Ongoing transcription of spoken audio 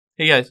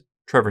Hey guys,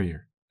 Trevor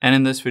here. And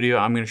in this video,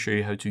 I'm going to show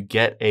you how to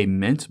get a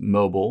Mint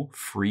Mobile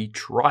free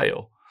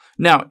trial.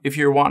 Now, if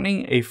you're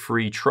wanting a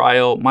free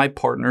trial, my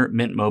partner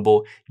Mint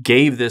Mobile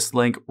gave this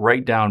link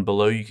right down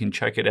below. You can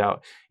check it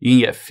out. You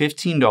can get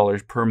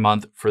 $15 per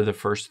month for the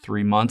first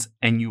 3 months,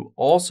 and you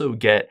also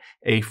get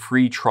a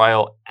free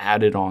trial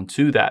added on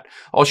to that.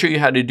 I'll show you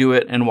how to do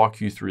it and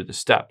walk you through the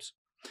steps.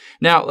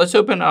 Now, let's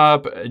open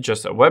up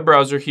just a web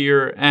browser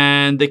here.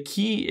 And the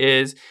key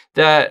is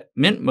that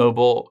Mint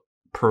Mobile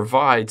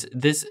provides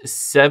this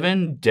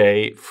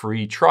 7-day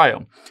free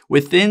trial.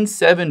 Within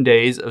 7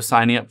 days of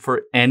signing up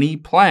for any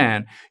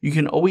plan, you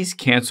can always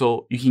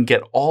cancel, you can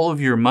get all of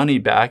your money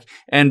back,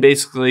 and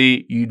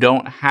basically you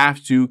don't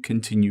have to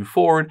continue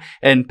forward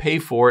and pay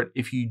for it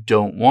if you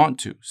don't want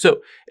to.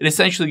 So it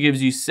essentially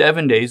gives you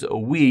 7 days a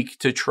week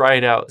to try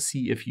it out,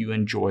 see if you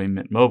enjoy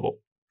Mint Mobile.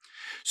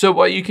 So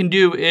what you can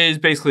do is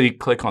basically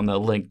click on the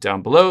link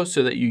down below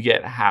so that you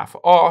get half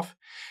off.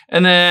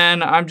 And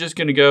then I'm just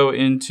going to go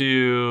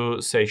into,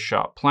 say,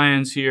 shop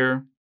plans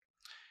here.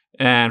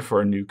 And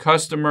for a new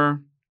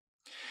customer,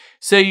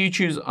 say you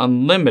choose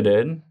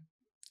unlimited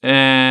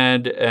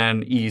and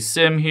an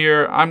eSIM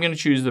here. I'm going to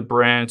choose the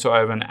brand. So I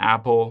have an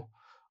Apple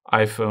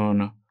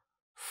iPhone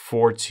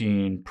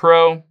 14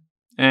 Pro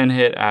and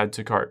hit add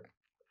to cart.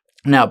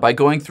 Now, by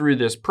going through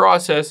this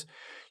process,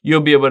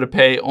 you'll be able to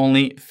pay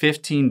only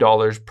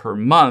 $15 per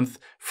month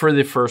for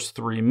the first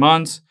 3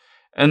 months.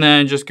 And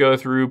then just go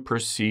through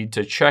proceed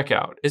to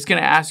checkout. It's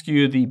going to ask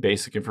you the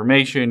basic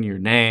information, your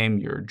name,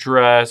 your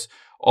address,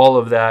 all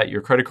of that,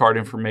 your credit card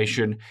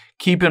information.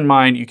 Keep in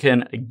mind, you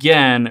can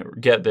again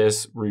get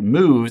this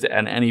removed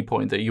at any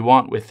point that you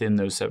want within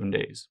those 7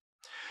 days.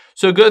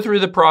 So go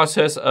through the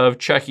process of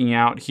checking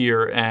out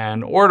here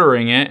and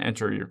ordering it,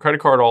 enter your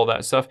credit card, all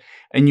that stuff,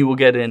 and you will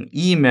get an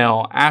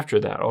email after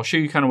that. I'll show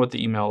you kind of what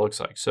the email looks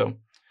like. So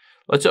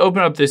let's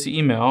open up this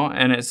email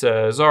and it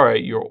says, all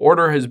right, your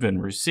order has been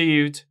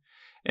received.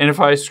 And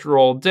if I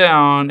scroll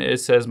down, it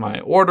says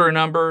my order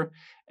number.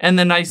 And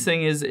the nice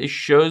thing is it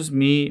shows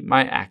me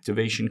my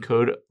activation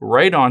code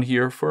right on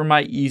here for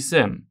my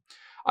eSIM.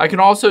 I can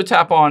also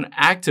tap on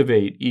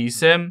Activate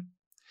eSIM,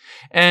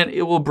 and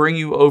it will bring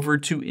you over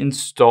to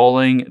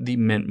installing the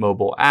Mint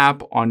Mobile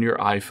app on your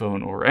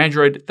iPhone or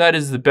Android. That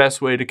is the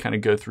best way to kind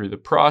of go through the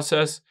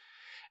process.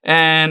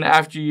 And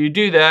after you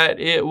do that,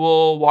 it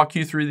will walk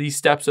you through the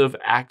steps of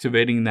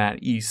activating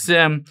that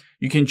eSIM.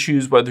 You can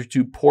choose whether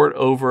to port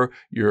over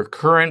your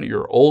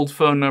old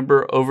phone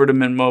number over to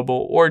Mint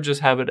Mobile, or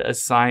just have it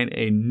assign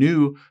a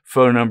new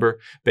phone number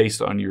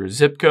based on your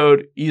zip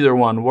code. Either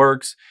one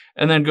works.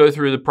 And then go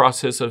through the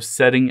process of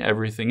setting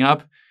everything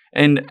up.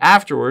 And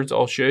afterwards,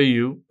 I'll show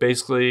you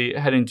basically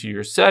head into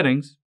your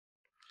settings,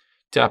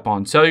 tap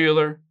on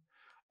cellular.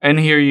 And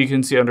here you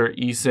can see under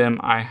eSIM,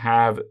 I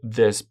have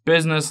this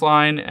business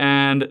line,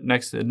 and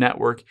next to the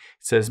network, it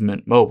says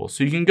Mint Mobile.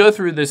 So you can go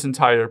through this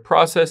entire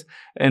process.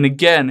 And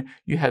again,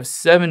 you have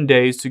 7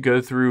 days to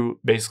go through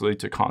basically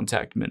to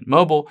contact Mint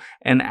Mobile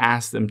and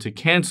ask them to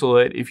cancel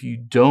it if you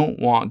don't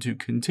want to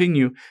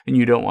continue and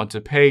you don't want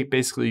to pay.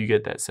 Basically, you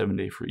get that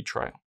 7-day free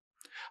trial.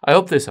 I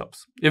hope this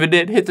helps. If it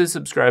did, hit the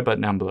subscribe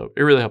button down below.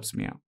 It really helps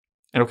me out.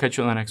 And I'll catch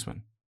you on the next one.